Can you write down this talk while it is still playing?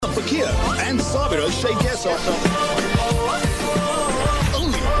Kia and Sabiro Shegeso.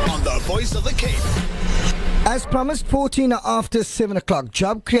 Only on the Voice of the Cape. As promised, 14 after 7 o'clock,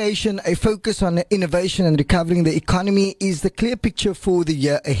 job creation, a focus on innovation and recovering the economy is the clear picture for the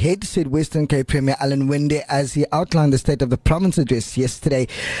year ahead, said Western Cape Premier Alan Winde as he outlined the State of the Province address yesterday.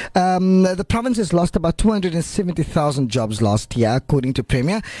 The province has lost about 270,000 jobs last year, according to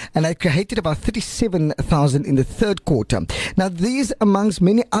Premier, and it created about 37,000 in the third quarter. Now, these, amongst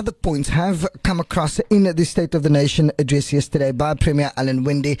many other points, have come across in the State of the Nation address yesterday by Premier Alan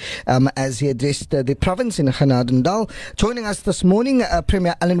Winde as he addressed the province in Genadendal. Joining us this morning,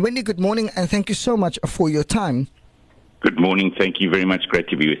 Premier Alan Winde, good morning and thank you so much for your time. Good morning. Thank you very much. Great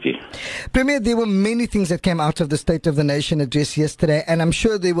to be with you. Premier, there were many things that came out of the State of the Nation address yesterday, and I'm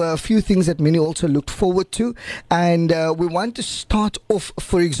sure there were a few things that many also looked forward to. And we want to start off,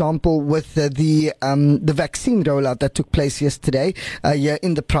 for example, with the vaccine rollout that took place yesterday here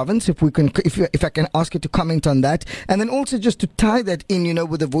in the province. If I can ask you to comment on that, and then also just to tie that in,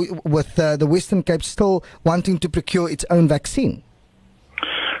 with the Western Cape still wanting to procure its own vaccine.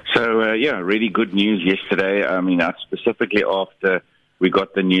 So, really good news yesterday. I mean, specifically after we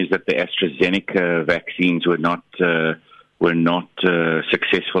got the news that the AstraZeneca vaccines were not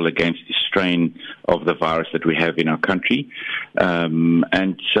successful against the strain of the virus that we have in our country.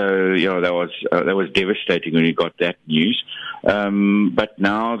 And so, that was devastating when we got that news. But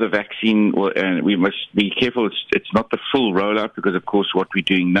now the vaccine, and we must be careful, it's not the full rollout because, of course, what we're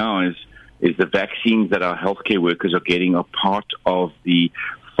doing now is the vaccines that our healthcare workers are getting are part of the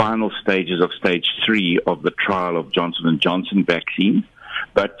final stages of stage 3 of the trial of Johnson & Johnson vaccines.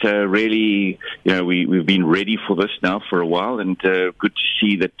 But really, we've been ready for this now for a while, and good to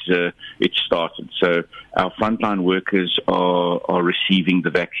see that it started. So our frontline workers are receiving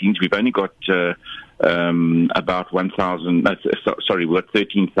the vaccines. We've only got about 13,000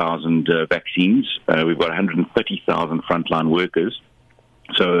 vaccines. We've got 130,000 frontline workers.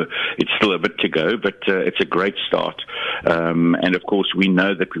 So it's still a bit to go, but it's a great start. And of course, we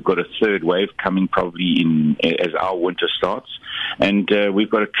know that we've got a third wave coming probably as our winter starts. And we've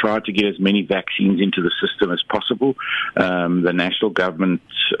got to try to get as many vaccines into the system as possible. The national government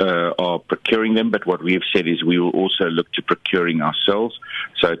are procuring them, but what we have said is we will also look to procuring ourselves.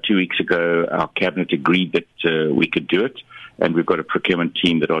 So 2 weeks ago, our cabinet agreed that we could do it. And we've got a procurement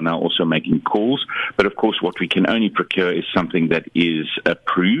team that are now also making calls. But of course, what we can only procure is something that is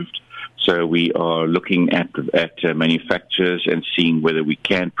approved. So we are looking at manufacturers and seeing whether we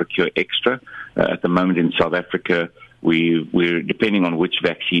can procure extra. At the moment in South Africa, we're depending on which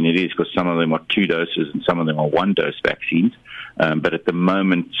vaccine it is, because some of them are 2 doses and some of them are 1-dose vaccines. But at the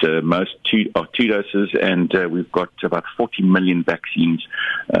moment, most are 2 doses, and we've got about 40 million vaccine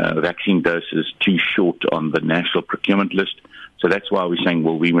doses too short on the national procurement list. So that's why we're saying,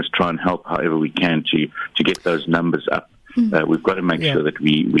 well, we must try and help however we can to get those numbers up. We've got to make sure that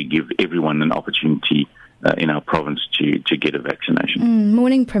we give everyone an opportunity in our province to get a vaccination.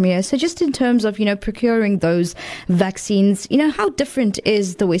 Morning, Premier. So just in terms of, procuring those vaccines, how different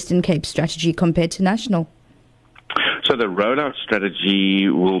is the Western Cape strategy compared to national? So the rollout strategy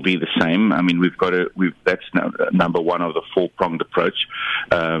will be the same. I mean, that's number one of the 4-pronged approach.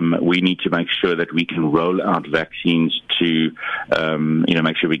 We need to make sure that we can roll out vaccines to,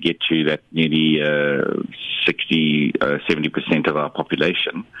 make sure we get to that nearly 70% of our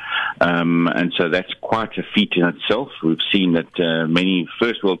population. And so that's quite a feat in itself. We've seen that many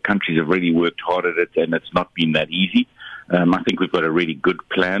first world countries have really worked hard at it, and it's not been that easy. I think we've got a really good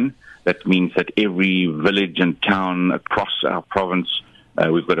plan. That means that every village and town across our province,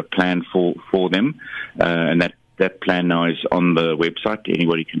 we've got a plan for them. And that plan now is on the website.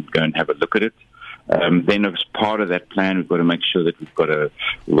 Anybody can go and have a look at it. Then as part of that plan, we've got to make sure that we've got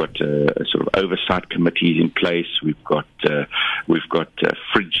sort of oversight committees in place. We've got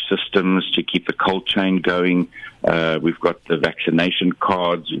fridge systems to keep the cold chain going. We've got the vaccination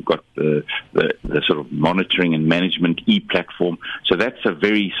cards. We've got the sort of monitoring and management e-platform. So that's a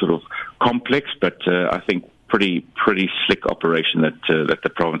very sort of complex, but I think pretty slick operation that the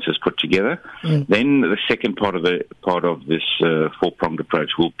province has put together. Then the second part of this 4-pronged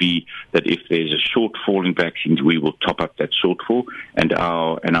approach will be that if there's a shortfall in vaccines, we will top up that shortfall, and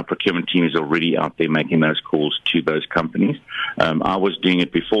our procurement team is already out there making those calls to those companies. I was doing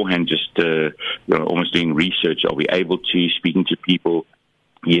it beforehand, just almost doing research. Are we able to, speaking to people?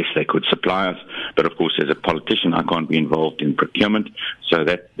 Yes, they could supply us, but of course, as a politician, I can't be involved in procurement. So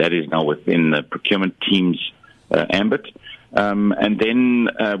that is now within the procurement team's ambit. And then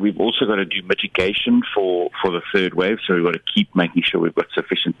we've also got to do mitigation for the third wave. So we've got to keep making sure we've got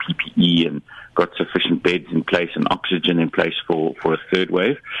sufficient PPE and got sufficient beds in place and oxygen in place for a third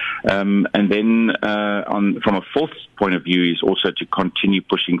wave. And then from a fourth point of view is also to continue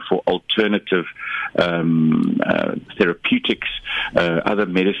pushing for alternative therapeutics, other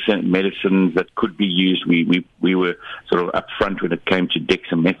medicines that could be used. We were sort of upfront when it came to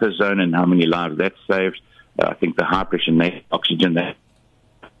dexamethasone and how many lives that saved. I think the high pressure oxygen there.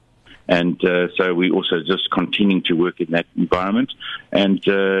 And so we also just continuing to work in that environment. And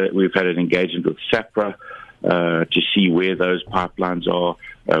we've had an engagement with SAPRA to see where those pipelines are,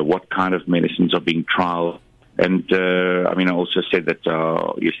 what kind of medicines are being trialed. And I also said that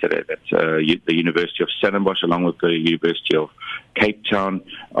yesterday that the University of Stellenbosch, along with the University of Cape Town,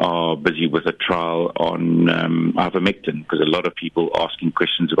 are busy with a trial on ivermectin, because a lot of people asking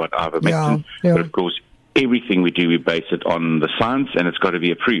questions about ivermectin. Yeah. But of course, everything we do, we base it on the science, and it's got to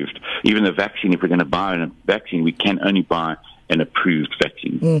be approved. Even the vaccine, if we're going to buy a vaccine, we can only buy an approved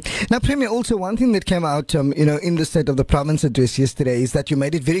vaccine. Now, Premier, also one thing that came out, in the State of the Province address yesterday is that you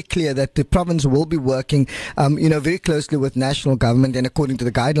made it very clear that the province will be working, very closely with national government and according to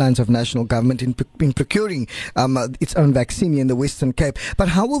the guidelines of national government in procuring its own vaccine in the Western Cape. But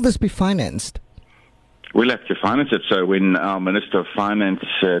how will this be financed? We'll have to finance it. So when our Minister of Finance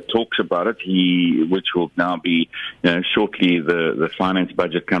talks about it, which will now be shortly, the finance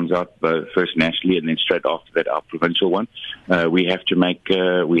budget comes out first nationally and then straight after that our provincial one. We have to make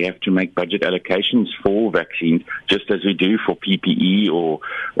budget allocations for vaccines, just as we do for PPE or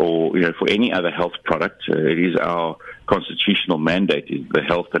for any other health product. It is our constitutional mandate, is the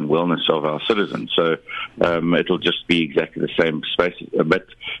health and wellness of our citizens. So it'll just be exactly the same space. But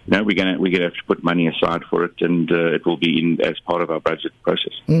we're gonna have to put money aside for it, and it will be as part of our budget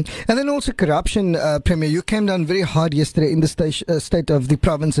process. And then also corruption, Premier. You came down very hard yesterday in the State of the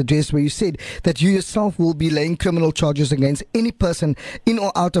Province address, where you said that you yourself will be laying criminal charges against any person in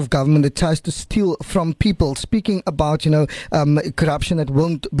or out of government that tries to steal from people. Speaking about corruption that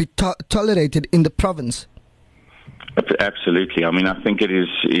won't be tolerated in the province. Absolutely. I think it is,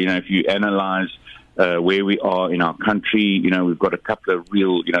 if you analyze where we are in our country, we've got a couple of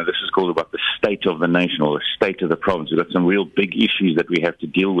real, this is called about the state of the nation or the state of the province. We've got some real big issues that we have to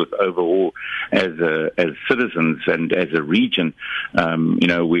deal with overall as citizens and as a region.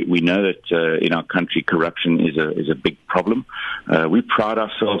 We know that in our country corruption is a big problem. We pride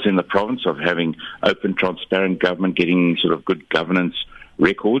ourselves in the province of having open, transparent government, getting sort of good governance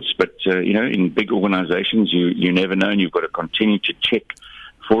records, but in big organizations you never know, and you've got to continue to check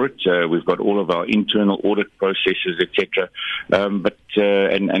for it. We've got all of our internal audit processes, etc. I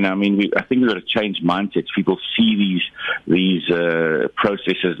think we've got to change mindsets. People see these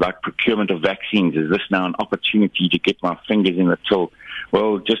processes like procurement of vaccines. Is this now an opportunity to get my fingers in the till?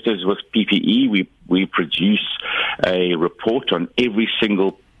 Well, just as with PPE, we produce a report on every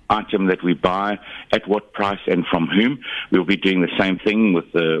single item that we buy, at what price and from whom. We'll be doing the same thing with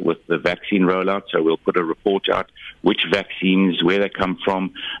the vaccine rollout. So we'll put a report out which vaccines, where they come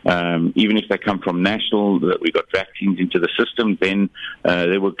from. Even if they come from national, that we got vaccines into the system, then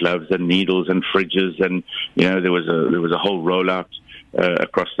there were gloves and needles and fridges, and there was a whole rollout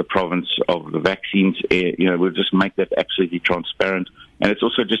across the province of the vaccines. We'll just make that absolutely transparent, and it's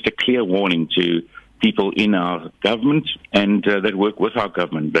also just a clear warning to people in our government and that work with our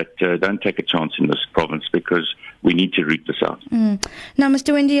government, but don't take a chance in this province, because we need to root this out. Now,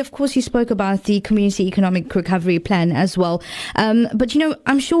 Mr. Winde, of course, you spoke about the Community Economic Recovery Plan as well. But,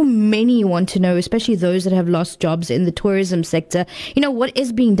 I'm sure many want to know, especially those that have lost jobs in the tourism sector, what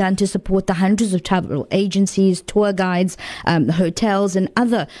is being done to support the hundreds of travel agencies, tour guides, hotels and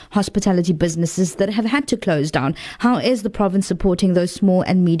other hospitality businesses that have had to close down. How is the province supporting those small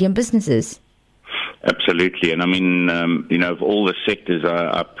and medium businesses? Absolutely. And of all the sectors,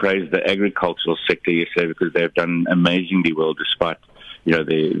 I praise the agricultural sector yesterday, because they've done amazingly well despite,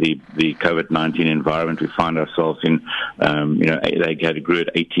 the COVID-19 environment we find ourselves in. They grew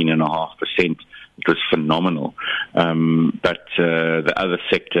at 18.5%. It was phenomenal. But the other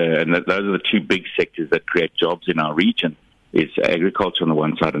sector, and those are the two big sectors that create jobs in our region, is agriculture on the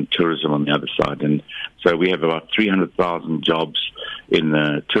one side and tourism on the other side. And so we have about 300,000 jobs in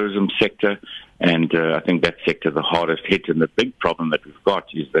the tourism sector. And I think that sector the hardest hit. And the big problem that we've got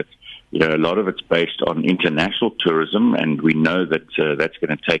is that, a lot of it's based on international tourism, and we know that that's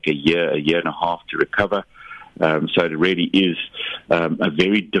going to take a year and a half to recover. So it really is a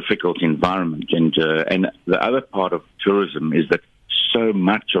very difficult environment. And the other part of tourism is that so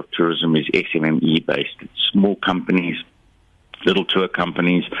much of tourism is SMME based. It's small companies little tour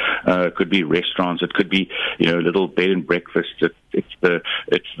companies, it could be restaurants, it could be, little bed and breakfast. It's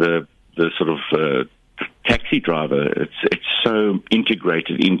the sort of taxi driver. It's so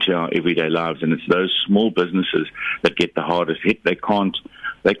integrated into our everyday lives, and it's those small businesses that get the hardest hit. They can't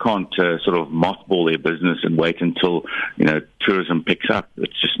sort of mothball their business and wait until tourism picks up.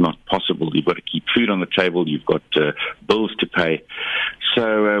 It's just not possible. You've got to keep food on the table. You've got bills to pay.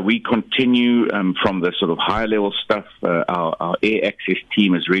 So we continue from the sort of higher level stuff. Our air access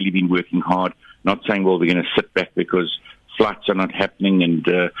team has really been working hard. Not saying, well, we're going to sit back because flights are not happening, and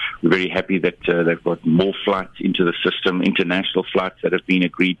we're very happy that they've got more flights into the system, international flights that have been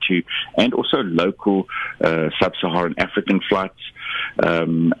agreed to, and also local sub-Saharan African flights.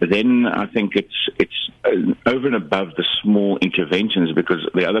 Then I think it's over and above the small interventions, because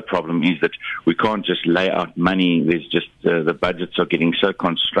the other problem is that we can't just lay out money. There's just the budgets are getting so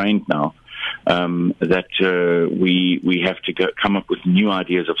constrained now that we have to come up with new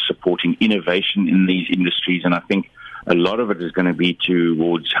ideas of supporting innovation in these industries, and I think a lot of it is going to be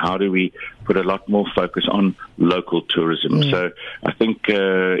towards how do we put a lot more focus on local tourism. So I think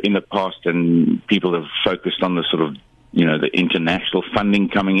in the past, and people have focused on the sort of, the international funding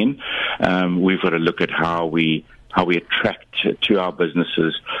coming in. We've got to look at how we attract to our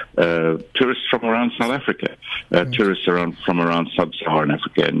businesses tourists from around South Africa, tourists from around sub-Saharan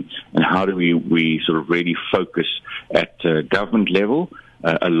Africa, and how do we sort of really focus at government level,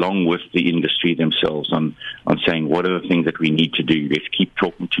 along with the industry themselves on saying what are the things that we need to do. Let's keep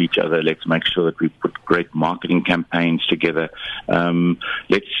talking to each other. Let's make sure that we put great marketing campaigns together.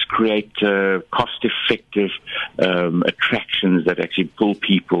 Let's create cost-effective attractions that actually pull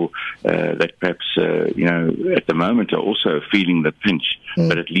people that perhaps at the moment are also feeling the pinch,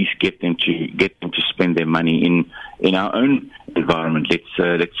 but at least get them to spend their money in our own environment.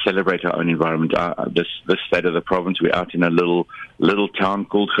 Let's celebrate our own environment. This state of the province, we're out in a little town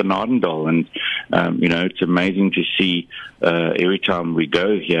called Genadendal, and it's amazing to see every time we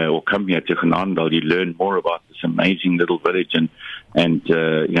go here or come here to Genadendal, you learn more about this amazing little village and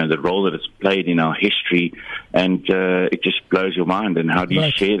the role that it's played in our history, and it just blows your mind. And how do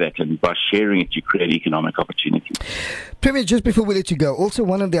you share that? And by sharing it, you create economic opportunity. Premier, just before we let you go, also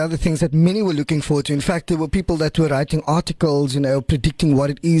one of the other things that many were looking forward to, in fact, there were people that were writing articles, predicting what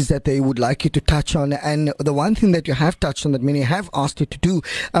it is that they would like you to touch on. And the one thing that you have touched on that many have asked you to do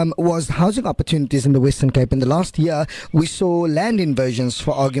was housing opportunities in the Western Cape. In the last year, we saw land invasions,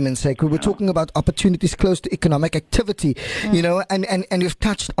 for argument's sake. We were talking about opportunities close to economic activity, and you've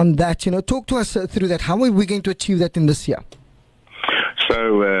touched on that. Talk to us through that. How are we going to achieve that in this year?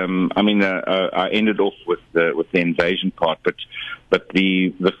 So, I ended off with the invasion part, but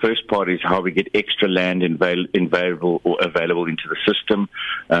the first part is how we get extra land available into the system.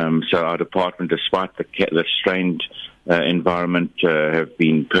 So our department, despite the strained environment, have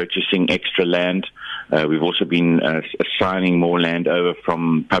been purchasing extra land. We've also been assigning more land over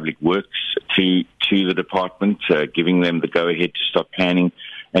from public works to the department, giving them the go-ahead to start planning,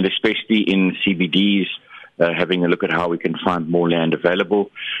 and especially in CBDs, having a look at how we can find more land available.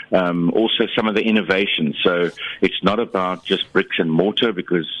 Also some of the innovations. So it's not about just bricks and mortar,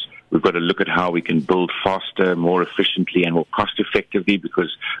 because we've got to look at how we can build faster, more efficiently, and more cost effectively,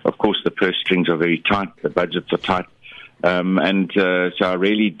 because of course the purse strings are very tight, the budgets are tight. So I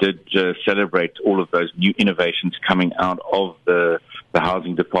really did celebrate all of those new innovations coming out of the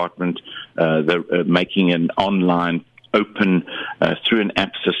housing department, making an online open through an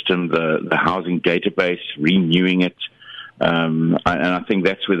app system, the housing database, renewing it. And I think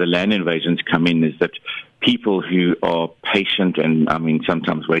that's where the land invasions come in, is that people who are patient and,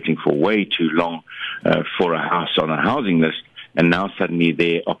 sometimes waiting for way too long for a house on a housing list, and now suddenly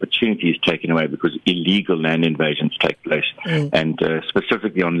their opportunity is taken away because illegal land invasions take place. And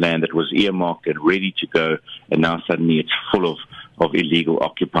specifically on land that was earmarked and ready to go, and now suddenly it's full of illegal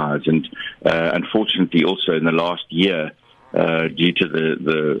occupiers. And unfortunately also in the last year, due to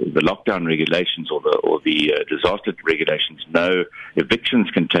the lockdown regulations or the disaster regulations, no evictions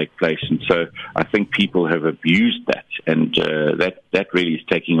can take place, and so I think people have abused that, and that really is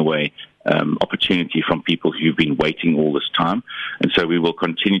taking away opportunity from people who've been waiting all this time. And so we will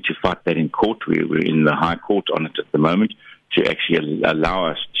continue to fight that in court. We're in the High Court on it at the moment to actually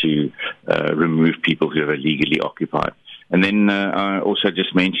allow us to remove people who are illegally occupied. And then I also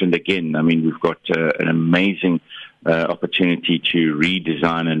just mentioned again, we've got an amazing opportunity to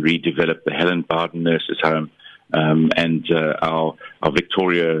redesign and redevelop the Helen Bowden Nurses Home and our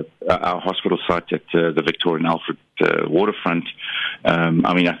Victoria, our hospital site at the Victorian Alfred waterfront.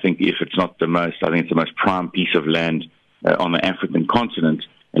 I think if it's not the most, I think it's the most prime piece of land on the African continent.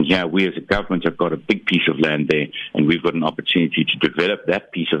 And here we as a government have got a big piece of land there, and we've got an opportunity to develop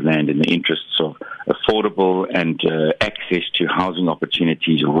that piece of land in the interests of affordable and access to housing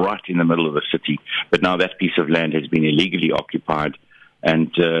opportunities right in the middle of the city. But now that piece of land has been illegally occupied,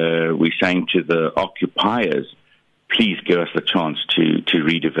 and we're saying to the occupiers, please give us the chance to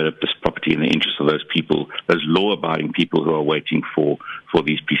redevelop this property in the interest of those people, those law-abiding people who are waiting for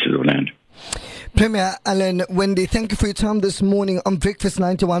these pieces of land. Premier Alan Winde, thank you for your time this morning on Breakfast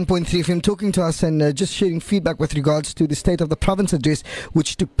 91.3 FM, talking to us and just sharing feedback with regards to the State of the Province address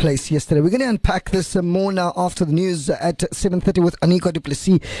which took place yesterday. We're going to unpack this more now after the news at 7:30 with Anika du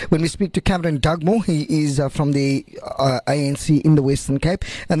Plessis when we speak to Cameron Dugmore. He is from the ANC in the Western Cape.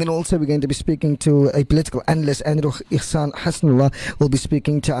 And then also we're going to be speaking to a political analyst, Igsaan Gasnolar, will be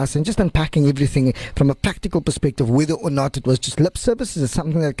speaking to us and just unpacking everything from a practical perspective, whether or not it was just lip service, is it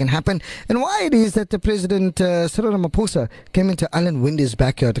something that can happen, and why it is that the President Cyril Ramaphosa came into Alan Winde's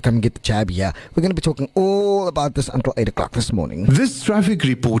backyard to come and get the jab here. We're going to be talking all about this until 8 o'clock this morning. This traffic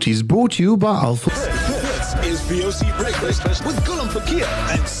report is brought to you by Alpha. This is VOC Breakfast with Gulam Fakir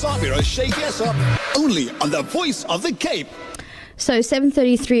and Sabira Sheikh, only on the Voice of the Cape. So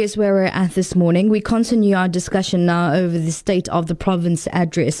 7:33 is where we're at this morning. We continue our discussion now over the State of the Province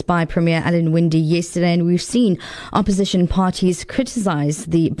address by Premier Alan Winde yesterday, and we've seen opposition parties criticise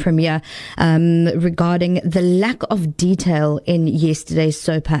the Premier regarding the lack of detail in yesterday's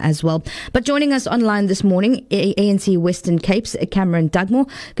Sopa as well. But joining us online this morning, ANC Western Cape's Cameron Dugmore.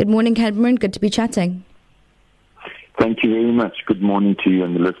 Good morning, Cameron. Good to be chatting. Thank you very much. Good morning to you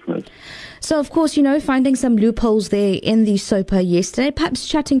and the listeners. So, of course, finding some loopholes there in the Sopa yesterday, perhaps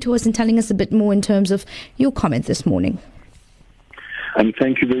chatting to us and telling us a bit more in terms of your comment this morning. And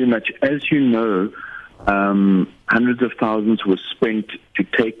thank you very much. As you know, hundreds of thousands were spent to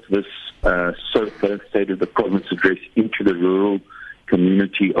take this Sopa State of the Province address into the rural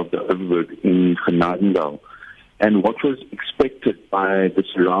community of the Overberg in Genadendal. And what was expected by the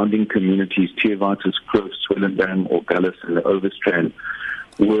surrounding communities, Theewaterskloof, Swellendam, Orgullis and the Overstrand,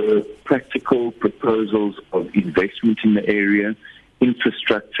 were practical proposals of investment in the area,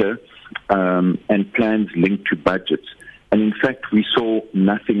 infrastructure, and plans linked to budgets. And in fact, we saw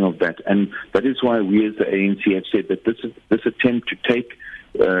nothing of that. And that is why we as the ANC have said that this attempt to take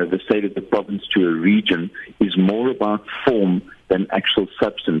the State of the Province to a region is more about form than actual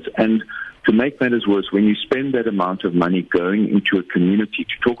substance. And to make matters worse, when you spend that amount of money going into a community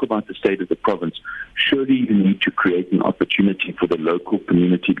to talk about the State of the Province, surely you need to create an opportunity for the local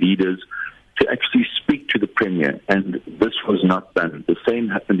community leaders to actually speak to the Premier. And this was not done. The same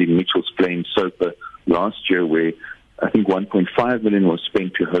happened in Mitchell's Plain Sopa last year, where I think 1.5 million was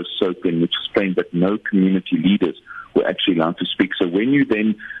spent to host Sopa in Mitchell's Plain, but no community leaders were actually allowed to speak. So when you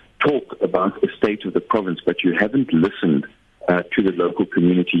then talk about the State of the Province, but you haven't listened to the local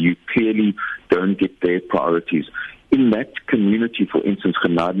community, you clearly don't get their priorities. In that community, for instance,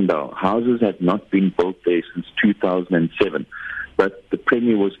 Genadendal, houses have not been built there since 2007, but the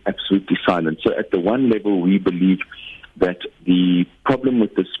Premier was absolutely silent. So at the one level, we believe that the problem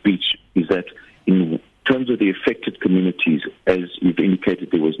with this speech is that in terms of the affected communities, as you've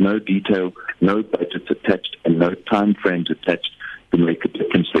indicated, there was no detail, no budgets attached, and no time frames attached to make a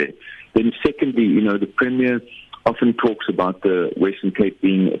difference there. Then secondly, the Premier often talks about the Western Cape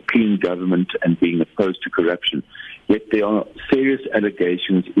being a clean government and being opposed to corruption. Yet there are serious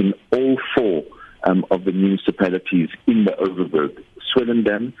allegations in all four of the municipalities in the Overberg.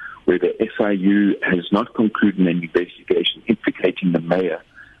 Swellendam, where the SIU has not concluded an investigation implicating the mayor,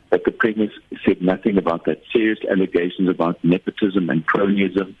 but the Premier said nothing about that. Serious allegations about nepotism and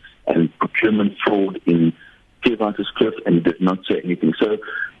cronyism and procurement fraud in Theewaterskloof, and he did not say anything. So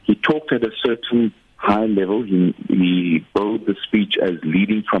he talked at a certain high level. He billed the speech as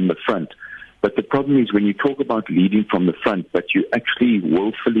leading from the front. But the problem is when you talk about leading from the front, but you actually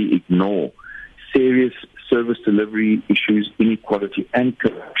willfully ignore serious service delivery issues, inequality and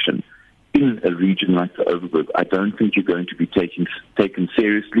corruption in a region like the Overberg, I don't think you're going to be taken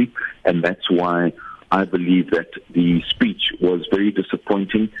seriously. And that's why I believe that the speech was very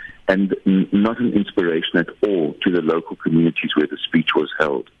disappointing and not an inspiration at all to the local communities where the speech was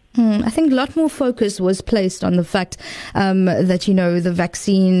held. I think a lot more focus was placed on the fact that, the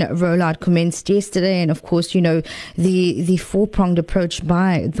vaccine rollout commenced yesterday, and of course, the four-pronged approach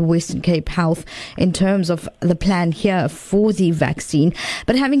by the Western Cape Health in terms of the plan here for the vaccine.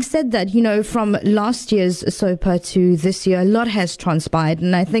 But having said that, from last year's Sopa to this year, a lot has transpired,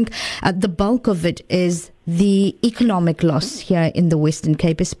 and I think the bulk of it is the economic loss here in the Western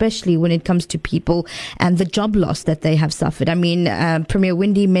Cape, especially when it comes to people and the job loss that they have suffered. I mean, Premier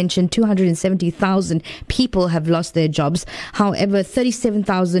Winde mentioned 270,000 people have lost their jobs. However,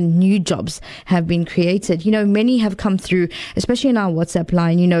 37,000 new jobs have been created. You know, many have come through, especially in our WhatsApp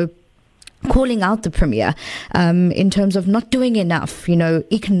line, you know, calling out the Premier in terms of not doing enough, you know,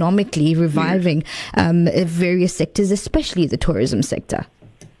 economically reviving various sectors, especially the tourism sector.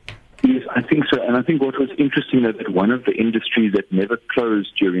 Yes, I think so. And I think what was interesting is that one of the industries that never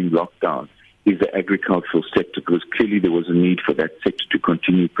closed during lockdown is the agricultural sector, because clearly there was a need for that sector to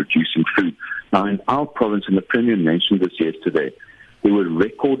continue producing food. Now, in our province, and the Premier mentioned this yesterday, there were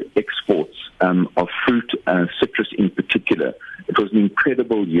record exports of fruit, citrus in particular. It was an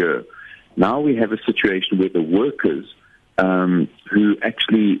incredible year. Now we have a situation where the workers who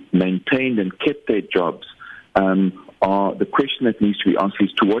actually maintained and kept their jobs are the question that needs to be asked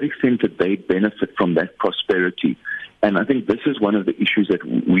is to what extent did they benefit from that prosperity? And I think this is one of the issues that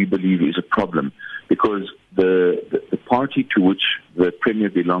we believe is a problem, because the party to which the Premier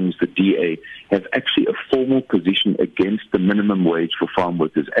belongs, the DA, have actually a formal position against the minimum wage for farm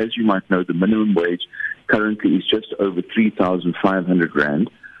workers. As you might know, the minimum wage currently is just over 3,500 Rand.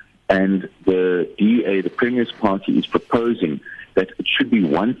 And the DA, the Premier's party, is proposing that it should be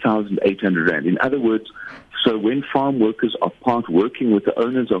 1,800 Rand. In other words, so when farm workers are part working with the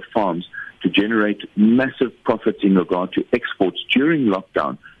owners of farms to generate massive profits in regard to exports during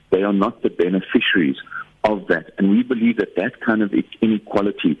lockdown, they are not the beneficiaries of that. And we believe that that kind of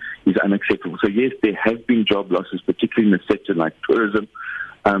inequality is unacceptable. So yes, there have been job losses, particularly in a sector like tourism,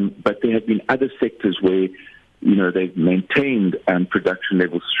 but there have been other sectors where, you know, they've maintained production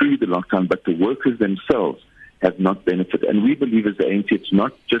levels through the lockdown, but the workers themselves have not benefited. And we believe as the ANC, it's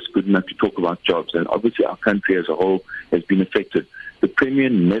not just good enough to talk about jobs. And obviously our country as a whole has been affected. The Premier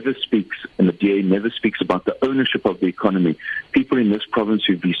never speaks, and the DA never speaks about the ownership of the economy. People in this province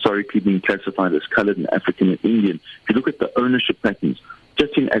who've historically been classified as coloured and African and Indian, if you look at the ownership patterns,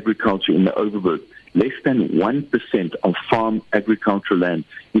 just in agriculture in the Overberg, less than 1% of farm agricultural land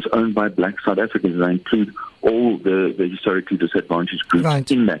is owned by black South Africans, and I include all the historically disadvantaged groups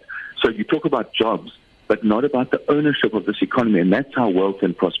in that. So you talk about jobs, but not about the ownership of this economy, and that's how wealth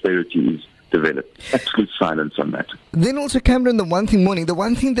and prosperity is developed. Absolute silence on that. Then also, Cameron, the one thing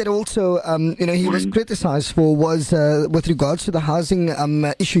that also, he was criticised for was with regards to the housing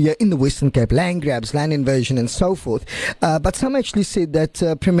issue here in the Western Cape, land grabs, land invasion, and so forth. But some actually said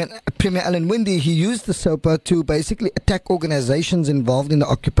that Premier Alan Winde, he used the Sopa to basically attack organisations involved in the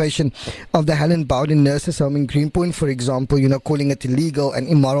occupation of the Helen Bowden Nurses Home in Greenpoint, for example, you know, calling it illegal and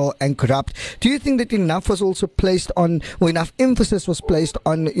immoral and corrupt. Do you think that enough was also placed on, or enough emphasis was placed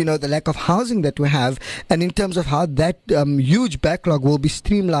on, you know, the lack of housing that we have, and in terms of how that huge backlog will be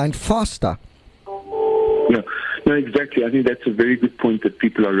streamlined faster? Yeah, no, exactly. I think that's a very good point that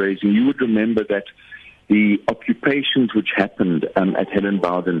people are raising. You would remember that the occupations which happened at Helen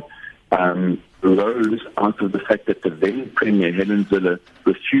Bowden rose out of the fact that the then Premier, Helen Zille,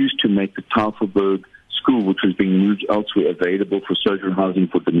 refused to make the Tafelberg school, which was being moved elsewhere, available for social housing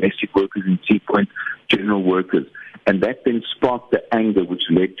for domestic workers in Sea Point, general workers. And that then sparked the anger which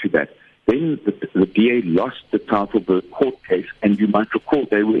led to that. Then the DA lost the Tafelberg court case, and you might recall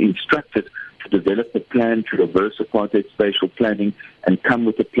they were instructed to develop a plan to reverse apartheid spatial planning and come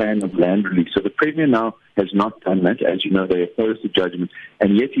with a plan of land release. So the Premier now has not done that. As you know, they opposed the judgment,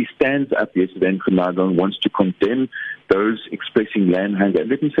 and yet he stands up yesterday in Genadendal and wants to condemn those expressing land hunger.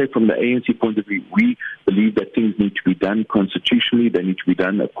 Let me say, from the ANC point of view, we believe that things need to be done constitutionally. They need to be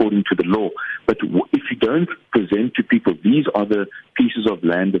done according to the law. But if you don't present to people, these are the pieces of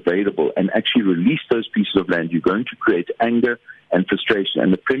land available, and actually release those pieces of land, you're going to create anger and frustration.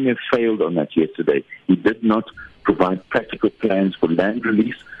 And the Premier failed on that yesterday. He did not provide practical plans for land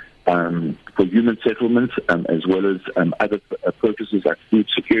release, for human settlements, as well as other purposes like food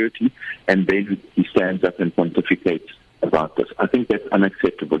security, and then he stands up and pontificates about this. I think that's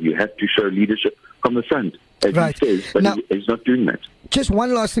unacceptable. You have to show leadership from the front, as he says, but now, he's not doing that. Just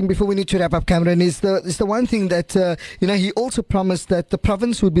one last thing before we need to wrap up, Cameron, is the one thing that, he also promised that the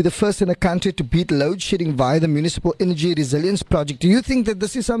province would be the first in the country to beat load shedding via the Municipal Energy Resilience Project. Do you think that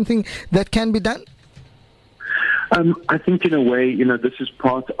this is something that can be done? I think in a way, this is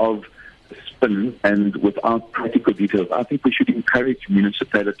part of the spin, and without practical details, I think we should encourage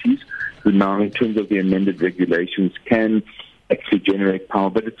municipalities who now, in terms of the amended regulations, can actually generate power.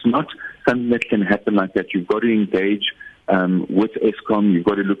 But it's not something that can happen like that. You've got to engage with Eskom. You've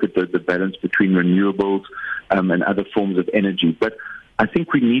got to look at the balance between renewables and other forms of energy. But I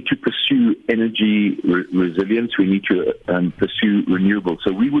think we need to pursue energy resilience. We need to pursue renewables.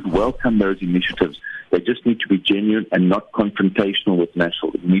 So we would welcome those initiatives. They just need to be genuine and not confrontational with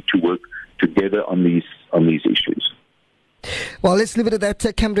national. We need to work together on these issues. Well, let's leave it at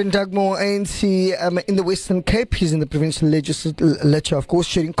that. Cameron Dugmore, ANC in the Western Cape. He's in the provincial legislature, of course,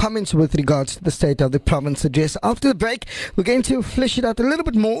 sharing comments with regards to the state of the province address. After the break, we're going to flesh it out a little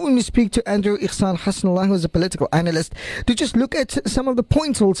bit more when we speak to Andrew Igsaan Gasnolar, who is a political analyst, to just look at some of the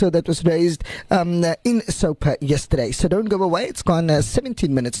points also that was raised in Sopa yesterday. So don't go away. It's gone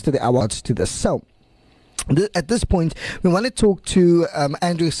 17 minutes to the hour to this. So at this point, we want to talk to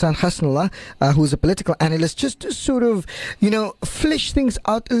Andrew Igsaan Gasnolar, who is a political analyst, just to sort of, flesh things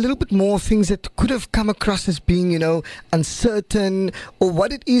out a little bit more, things that could have come across as being, uncertain, or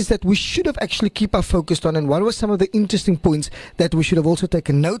what it is that we should have actually keep our focus on, and what were some of the interesting points that we should have also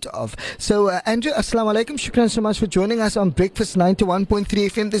taken note of. So, Andrew, Assalamu alaikum. Shukran so much for joining us on Breakfast 91.3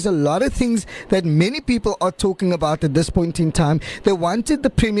 FM. There's a lot of things that many people are talking about at this point in time. They wanted the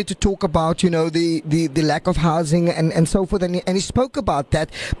Premier to talk about, the lack of housing and so forth, and he spoke about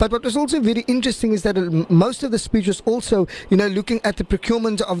that. But what was also very interesting is that most of the speech was also, looking at the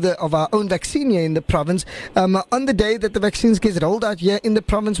procurement of our own vaccine here in the province. On the day that the vaccines get rolled out here in the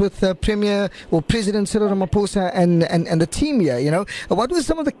province with Premier or President Cyril Ramaphosa and the team here, what were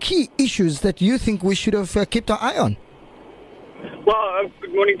some of the key issues that you think we should have kept our eye on? Well,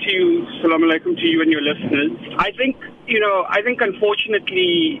 good morning to you. Assalamu alaikum to you and your listeners. I think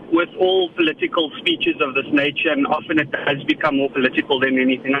unfortunately with all political speeches of this nature, and often it has become more political than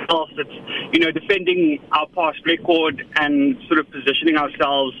anything else, it's, defending our past record and sort of positioning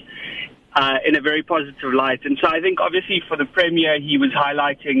ourselves in a very positive light. And so I think obviously for the Premier, he was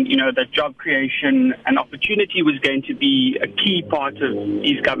highlighting, that job creation and opportunity was going to be a key part of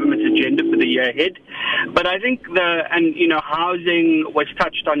his government's agenda for the year ahead. But I think housing was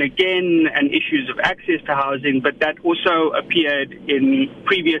touched on again, and issues of access to housing, but that also appeared in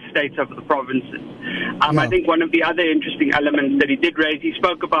previous states of the provinces. I think one of the other interesting elements that he did raise, he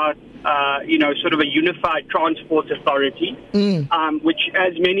spoke about, sort of a unified transport authority, which,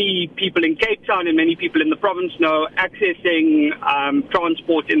 as many people in Cape Town and many people in the province know, accessing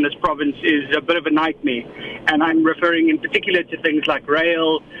transport in this province is a bit of a nightmare. And I'm referring in particular to things like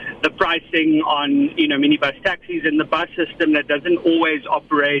rail, the pricing on, minibus taxis, and the bus system that doesn't always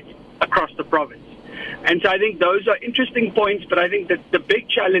operate across the province. And so I think those are interesting points, but I think that the big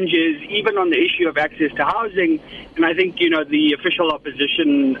challenge is, even on the issue of access to housing, and I think, the official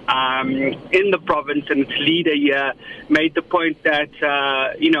opposition in the province and its leader here made the point that,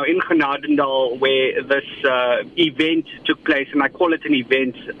 in Genadendal, where this event took place, and I call it an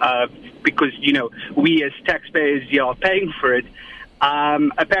event because, we as taxpayers are paying for it,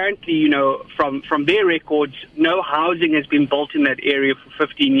 apparently, from their records, no housing has been built in that area for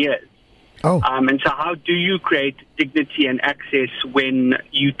 15 years. And so how do you create dignity and access when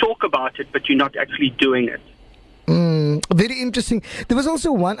you talk about it, but you're not actually doing it? Very interesting. There was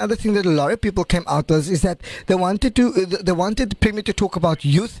also one other thing that a lot of people came out with, is that they wanted the Premier to talk about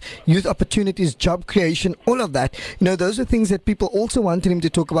youth opportunities, job creation, all of that. Those are things that people also wanted him to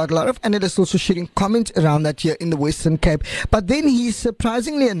talk about. A lot of analysts also sharing comments around that here in the Western Cape. But then he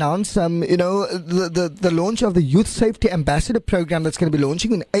surprisingly announced, the launch of the Youth Safety Ambassador program that's going to be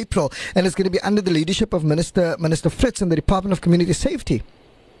launching in April, and it's going to be under the leadership of Minister Fritz and the Department of Community Safety.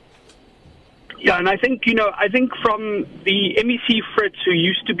 Yeah, and I think from the MEC Fritz, who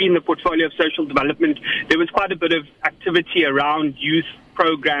used to be in the portfolio of social development, there was quite a bit of activity around youth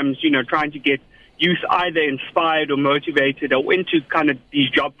programs, trying to get youth either inspired or motivated or into kind of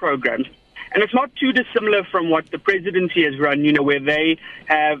these job programs. And it's not too dissimilar from what the presidency has run, where they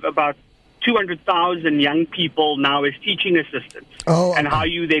have about 200,000 young people now as teaching assistants, and how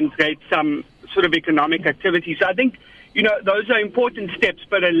you then create some sort of economic activity. So I think, those are important steps,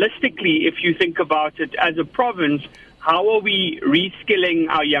 but holistically, if you think about it as a province, how are we reskilling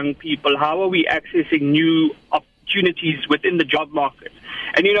our young people? How are we accessing new opportunities within the job market?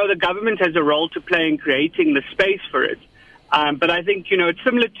 And, the government has a role to play in creating the space for it. But I think, it's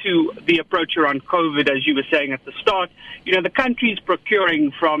similar to the approach around COVID, as you were saying at the start. The country is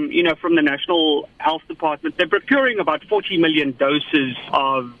procuring from the National Health Department, they're procuring about 40 million doses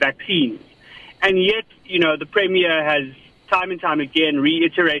of vaccines. And yet, the Premier has time and time again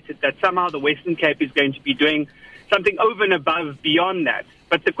reiterated that somehow the Western Cape is going to be doing something over and above beyond that.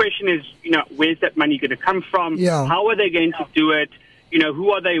 But the question is, where's that money going to come from? Yeah. How are they going to do it?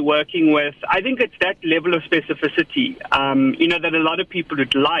 Who are they working with? I think it's that level of specificity, that a lot of people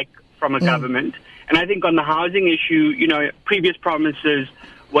would like from a government. And I think on the housing issue, previous promises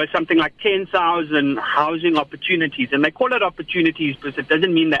was something like 10,000 housing opportunities. And they call it opportunities because it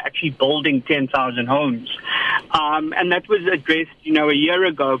doesn't mean they're actually building 10,000 homes. And that was addressed, a year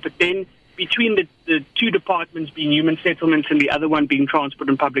ago. But then between the two departments being human settlements and the other one being transport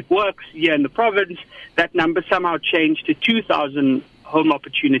and public works here in the province, that number somehow changed to 2,000 home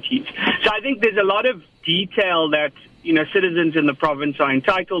opportunities. So I think there's a lot of detail that, citizens in the province are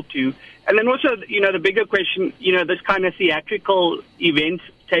entitled to. And then also, the bigger question, this kind of theatrical event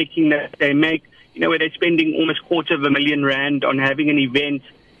taking that they make, where they're spending almost R250,000 on having an event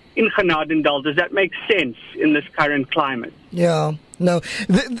in Genadendal. Does that make sense in this current climate? Yeah. No.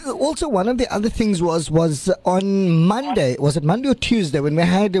 Also, one of the other things was on Monday. Was it Monday or Tuesday when we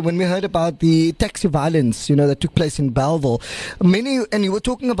heard about the taxi violence, that took place in Bellville? And you were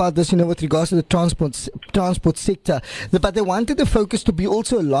talking about this, with regards to the transport sector, but they wanted the focus to be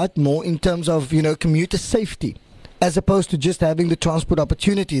also a lot more in terms of, commuter safety, as opposed to just having the transport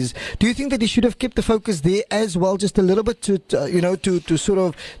opportunities. Do you think that he should have kept the focus there as well, just a little bit to sort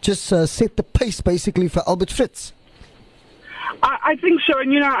of just set the pace basically for Albert Fritz? I think so,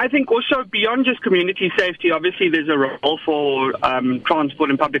 and I think also beyond just community safety, obviously there's a role for transport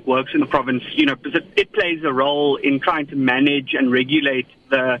and public works in the province, because it plays a role in trying to manage and regulate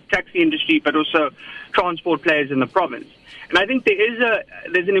the taxi industry, but also transport players in the province. And I think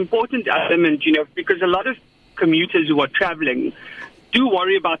there's an important element, because a lot of commuters who are traveling do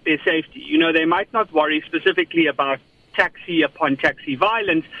worry about their safety. They might not worry specifically about taxi upon taxi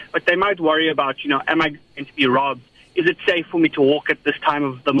violence, but they might worry about, am I going to be robbed? Is it safe for me to walk at this time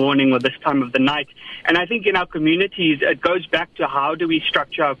of the morning or this time of the night? And I think in our communities, it goes back to how do we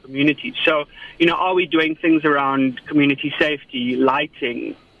structure our communities? So, are we doing things around community safety,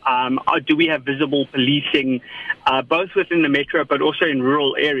 lighting? Or do we have visible policing, both within the metro but also in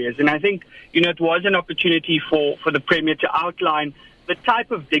rural areas? And I think, it was an opportunity for the Premier to outline the type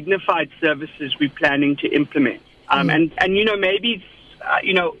of dignified services we're planning to implement. And maybe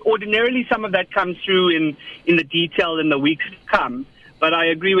ordinarily some of that comes through in the detail in the weeks to come. But I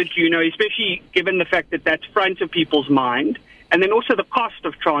agree with you, especially given the fact that that's front of people's mind. And then also the cost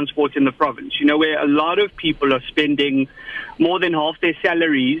of transport in the province, where a lot of people are spending more than half their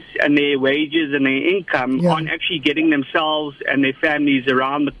salaries and their wages and their income on actually getting themselves and their families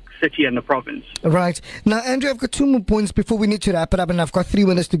around the city and the province. Right. Now, Andrew, I've got two more points before we need to wrap it up, and I've got 3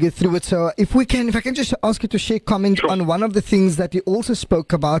 minutes to get through it. So if I can just ask you to share comment on one of the things that you also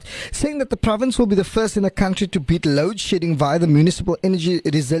spoke about, saying that the province will be the first in the country to beat load shedding via the Municipal Energy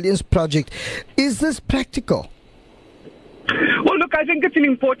Resilience Project. Is this practical? Well, look, I think it's an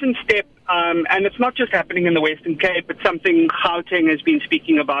important step, and it's not just happening in the Western Cape. It's something Gauteng has been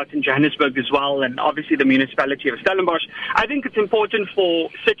speaking about in Johannesburg as well, and obviously the municipality of Stellenbosch. I think it's important for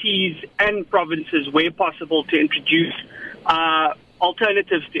cities and provinces, where possible, to introduce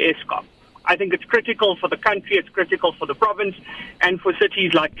alternatives to Eskom. I think it's critical for the country, it's critical for the province, and for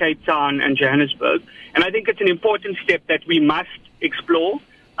cities like Cape Town and Johannesburg. And I think it's an important step that we must explore.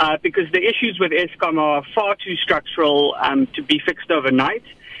 Because the issues with Eskom are far too structural to be fixed overnight.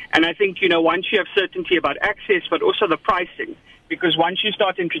 And I think, once you have certainty about access, but also the pricing, because once you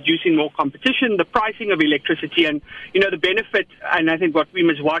start introducing more competition, the pricing of electricity and, the benefit, and I think what we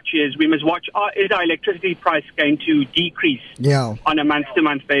must watch is is our electricity price going to decrease on a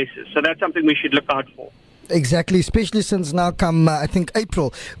month-to-month basis? So that's something we should look out for. Exactly, especially since now come, I think,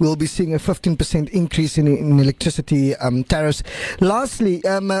 April, we'll be seeing a 15% increase in electricity tariffs. Lastly,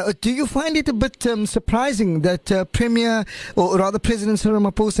 do you find it a bit surprising that Premier, or rather President Cyril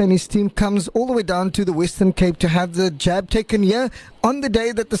Ramaphosa and his team comes all the way down to the Western Cape to have the jab taken here on the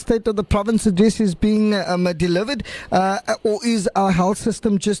day that the State of the Province address is being delivered? Or is our health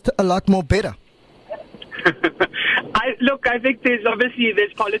system just a lot more better? I think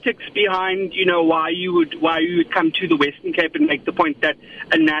there's politics behind, why you would come to the Western Cape and make the point that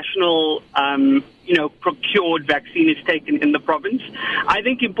a national, procured vaccine is taken in the province. I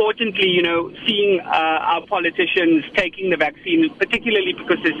think importantly, seeing our politicians taking the vaccine, particularly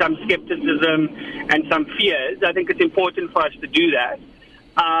because there's some skepticism and some fears, I think it's important for us to do that.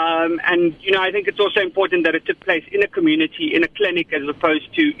 And, I think it's also important that it took place in a community, in a clinic, as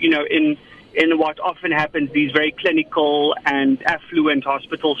opposed to, in what often happens, these very clinical and affluent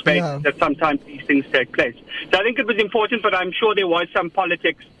hospital spaces that sometimes these things take place. So I think it was important, but I'm sure there was some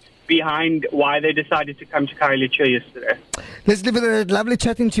politics behind why they decided to come to Khayelitsha yesterday. Let's leave it at that. Lovely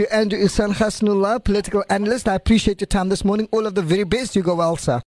chatting to you, Andrew Igsaan, Gasnolar, political analyst. I appreciate your time this morning. All of the very best. You go well, sir.